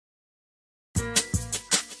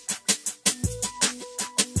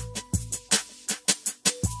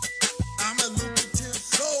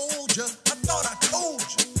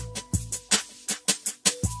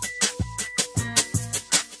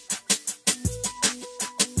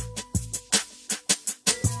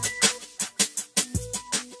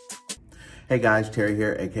Hey guys, Terry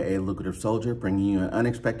here, aka Lucrative Soldier, bringing you an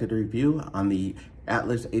unexpected review on the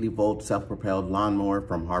Atlas 80-volt self-propelled lawnmower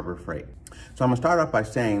from Harbor Freight. So I'm gonna start off by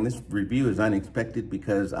saying this review is unexpected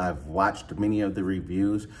because I've watched many of the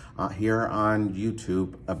reviews here on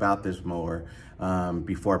YouTube about this mower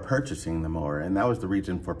before purchasing the mower, and that was the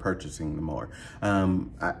reason for purchasing the mower.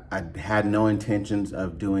 I had no intentions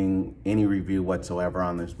of doing any review whatsoever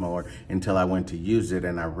on this mower until I went to use it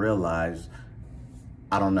and I realized,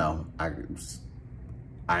 I don't know,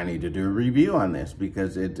 I need to do a review on this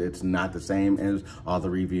because it's not the same as all the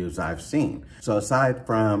reviews I've seen. So aside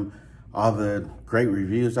from all the great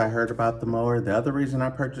reviews I heard about the mower, the other reason I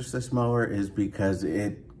purchased this mower is because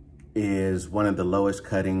it is one of the lowest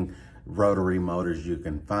cutting rotary motors you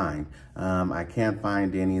can find. I can't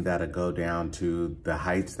find any that'll go down to the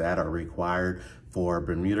heights that are required for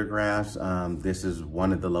Bermuda grass. This is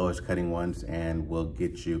one of the lowest cutting ones and will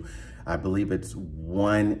get you, I believe it's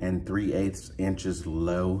 1 3/8 inches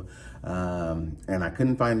low. And I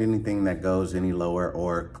couldn't find anything that goes any lower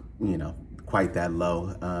or, you know, quite that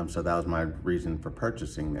low. So that was my reason for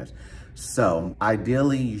purchasing this. So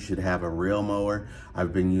ideally you should have a reel mower.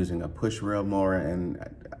 I've been using a push reel mower and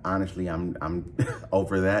honestly, I'm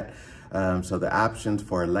over that. So the options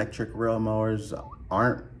for electric reel mowers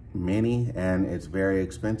aren't many and it's very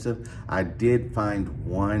expensive. I did find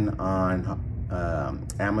one on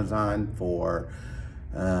Amazon for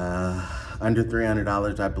under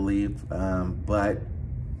 $300, I believe. But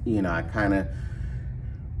you know,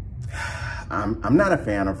 I'm not a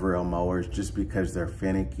fan of reel mowers just because they're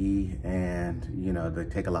finicky and, you know, they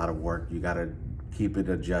take a lot of work. You got to keep it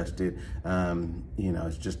adjusted. You know,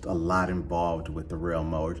 it's just a lot involved with the reel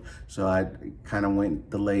mowers. So I kind of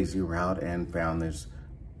went the lazy route and found this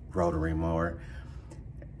rotary mower.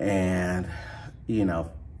 And, you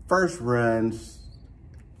know, first runs,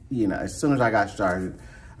 you know, as soon as I got started,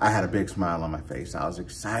 I had a big smile on my face. I was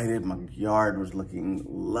excited. My yard was looking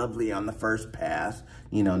lovely on the first pass,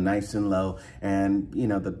 you know, nice and low. And, you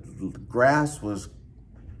know, the grass was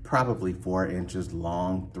probably 4 inches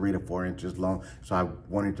long, 3 to 4 inches long. So I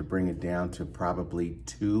wanted to bring it down to probably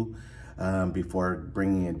 2 before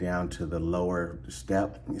bringing it down to the lower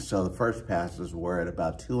step. So the first passes were at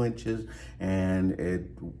about 2 inches and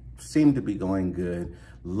it seemed to be going good,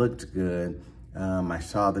 looked good. I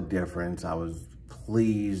saw the difference. I was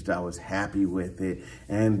pleased, I was happy with it.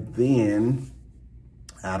 And then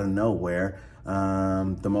out of nowhere,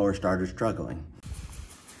 the mower started struggling.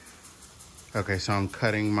 Okay, so I'm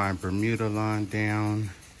cutting my Bermuda lawn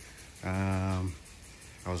down.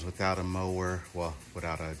 I was without a mower, well,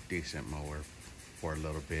 without a decent mower for a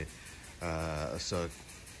little bit. So,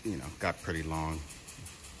 you know, got pretty long,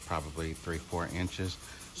 probably 3-4 inches.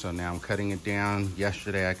 So now I'm cutting it down.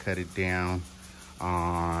 Yesterday I cut it down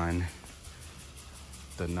on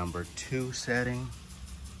the number 2 setting,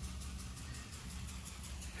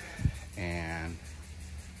 and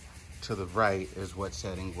to the right is what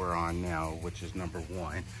setting we're on now, which is number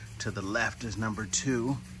 1. To the left is number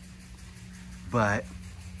 2, but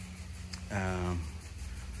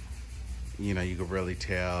you know, you can really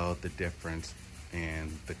tell the difference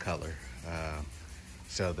in the color.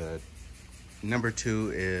 So the number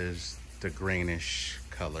 2 is the greenish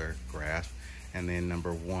color grass, and then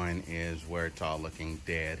number 1 is where it's all looking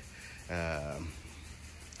dead,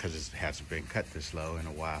 because it hasn't been cut this low in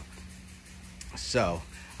a while. So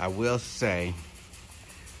I will say,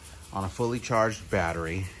 on a fully charged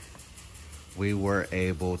battery, we were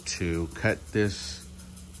able to cut this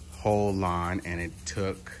whole lawn, and it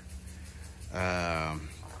took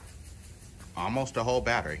almost a whole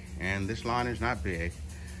battery. And this lawn is not big,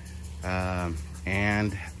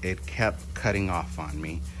 and it kept cutting off on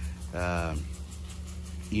me.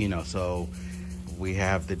 You know, so we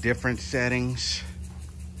have the different settings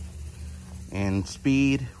and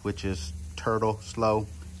speed, which is turtle slow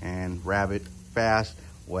and rabbit fast.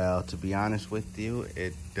 Well, to be honest with you,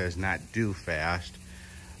 it does not do fast.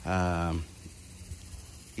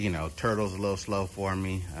 You know, turtle's a little slow for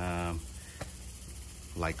me,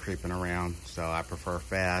 like creeping around. So I prefer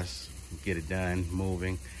fast, get it done,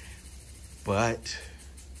 moving. But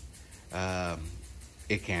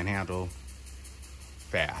it can't handle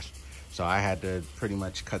fast. So I had to pretty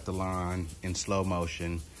much cut the lawn in slow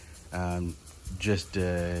motion, just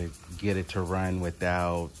to get it to run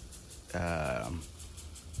without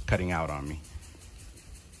cutting out on me.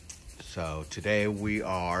 So today we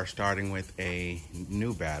are starting with a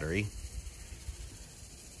new battery,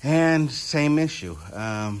 and same issue,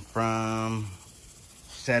 from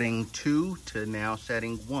setting 2 to now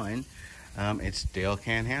setting 1, it still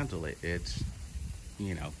can't handle it. It's,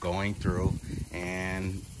 you know, going through,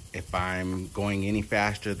 and if I'm going any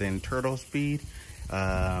faster than turtle speed,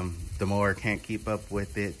 the mower can't keep up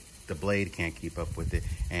with it, the blade can't keep up with it,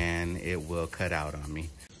 and it will cut out on me.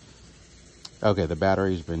 Okay, the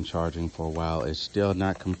battery's been charging for a while. It's still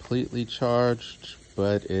not completely charged,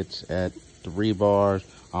 but it's at 3 bars,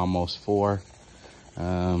 almost 4,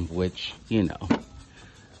 which, you know,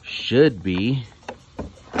 should be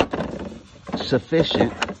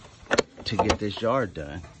sufficient to get this yard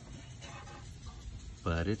done,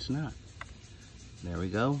 but it's not. There we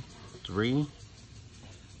go, 3.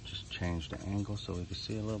 Just change the angle so we can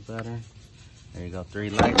see a little better. There you go,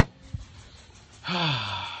 3 lights.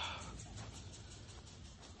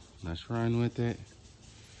 Let's run with it.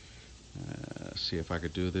 See if I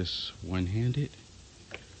could do this one-handed.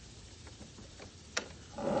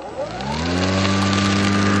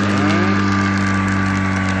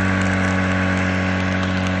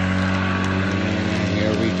 And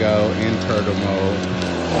here we go in turtle mode.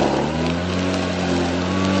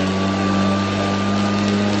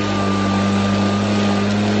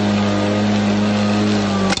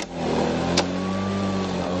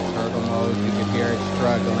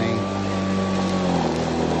 Struggling, and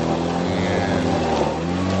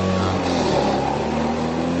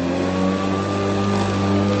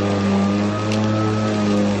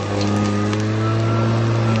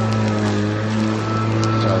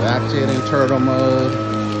so that's it in turtle mode.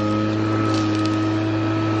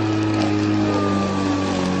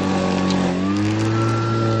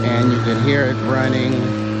 And you can hear it running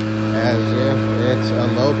as if it's a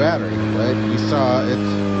low battery, but you saw it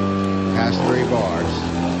has 3 bars.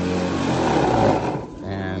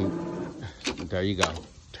 And there you go.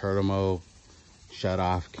 Turtle mode, shut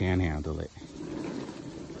off, can't handle it.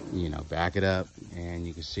 You know, back it up and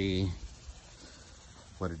you can see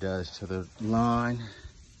what it does to the lawn.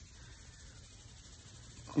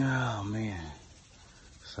 Oh man.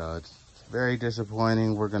 So it's very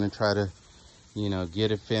disappointing. We're gonna try to, you know,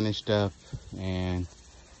 get it finished up and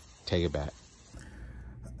take it back.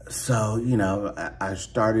 So, you know, I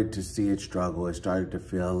started to see it struggle. It started to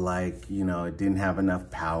feel like, you know, it didn't have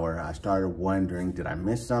enough power. I started wondering, did I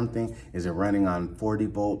miss something? Is it running on 40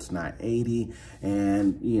 volts, not 80?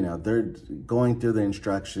 And, you know, they're going through the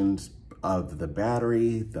instructions of the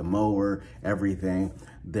battery, the mower, everything.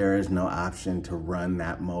 There is no option to run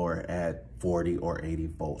that mower at 40 or 80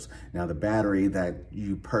 volts. Now, the battery that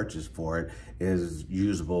you purchase for it is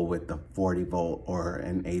usable with the 40 volt or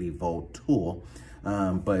an 80 volt tool.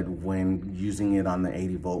 But when using it on the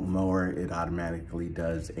 80 volt mower, it automatically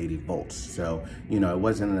does 80 volts. So, you know, it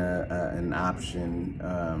wasn't an option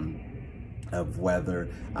of whether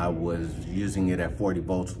I was using it at 40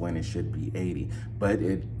 volts when it should be 80, but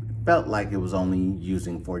it felt like it was only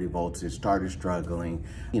using 40 volts. It started struggling.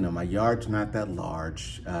 You know, my yard's not that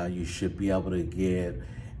large. You should be able to get,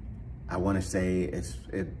 I want to say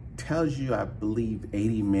it tells you, I believe,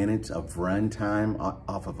 80 minutes of run time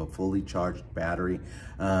off of a fully charged battery.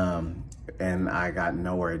 And I got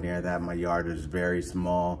nowhere near that. My yard is very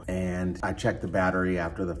small. And I checked the battery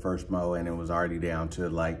after the first mow and it was already down to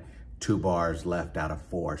like 2 bars left out of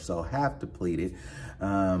 4. So half depleted.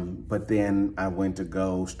 But then I went to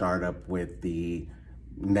go start up with the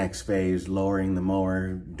next phase, lowering the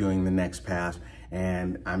mower, doing the next pass.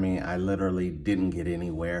 And I mean, I literally didn't get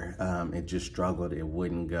anywhere. It just struggled, it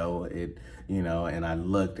wouldn't go. You know, and I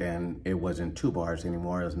looked and it wasn't 2 bars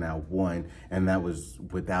anymore, it was now 1. And that was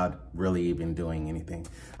without really even doing anything.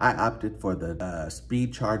 I opted for the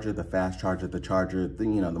speed charger, the fast charger, the charger,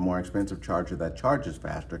 you know, the more expensive charger that charges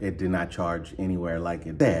faster. It did not charge anywhere like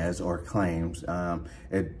it says or claims.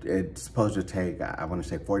 It's supposed to take, I want to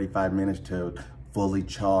say 45 minutes to fully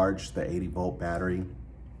charge the 80 volt battery.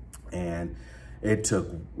 And it took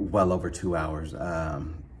well over 2 hours.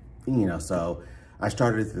 You know, so I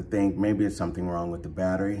started to think maybe it's something wrong with the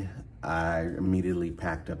battery. I immediately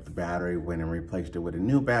packed up the battery, went and replaced it with a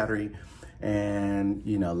new battery, and,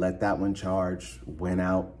 you know, let that one charge, went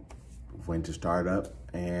out, went to start up,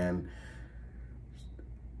 and,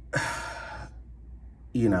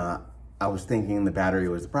 you know, I was thinking the battery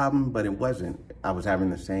was the problem, but it wasn't. I was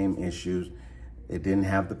having the same issues. It didn't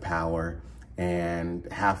have the power, and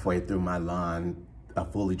halfway through my lawn, a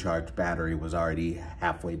fully charged battery was already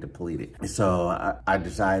halfway depleted. So I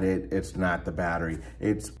decided it's not the battery,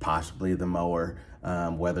 it's possibly the mower,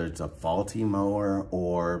 whether it's a faulty mower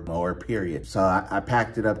or mower period. So I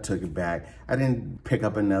packed it up, took it back. I didn't pick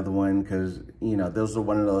up another one because, you know, those are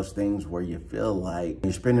one of those things where you feel like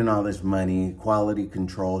you're spending all this money, quality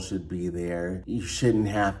control should be there. You shouldn't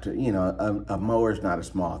have to, you know, a mower is not a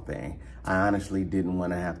small thing. I honestly didn't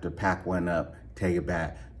want to have to pack one up, take it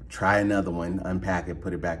back, try another one, unpack it,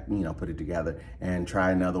 put it back, put it together, and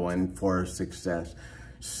try another one for success.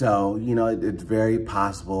 So, it's very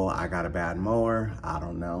possible I got a bad mower. I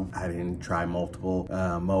don't know. I didn't try multiple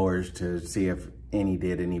mowers to see if any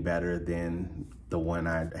did any better than the one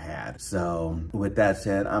I had. So with that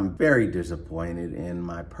said, I'm very disappointed in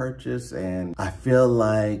my purchase, and I feel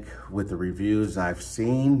like with the reviews I've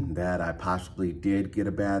seen that I possibly did get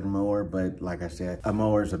a bad mower, but like I said, a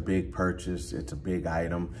mower is a big purchase. It's a big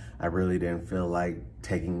item. I really didn't feel like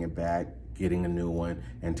taking it back, getting a new one,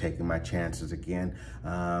 and taking my chances again.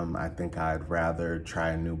 I think I'd rather try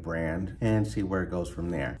a new brand and see where it goes from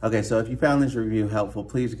there. Okay, so if you found this review helpful,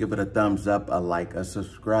 please give it a thumbs up, a like, a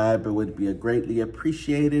subscribe. It would be greatly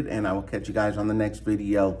appreciated, and I will catch you guys on the next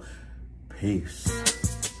video. Peace.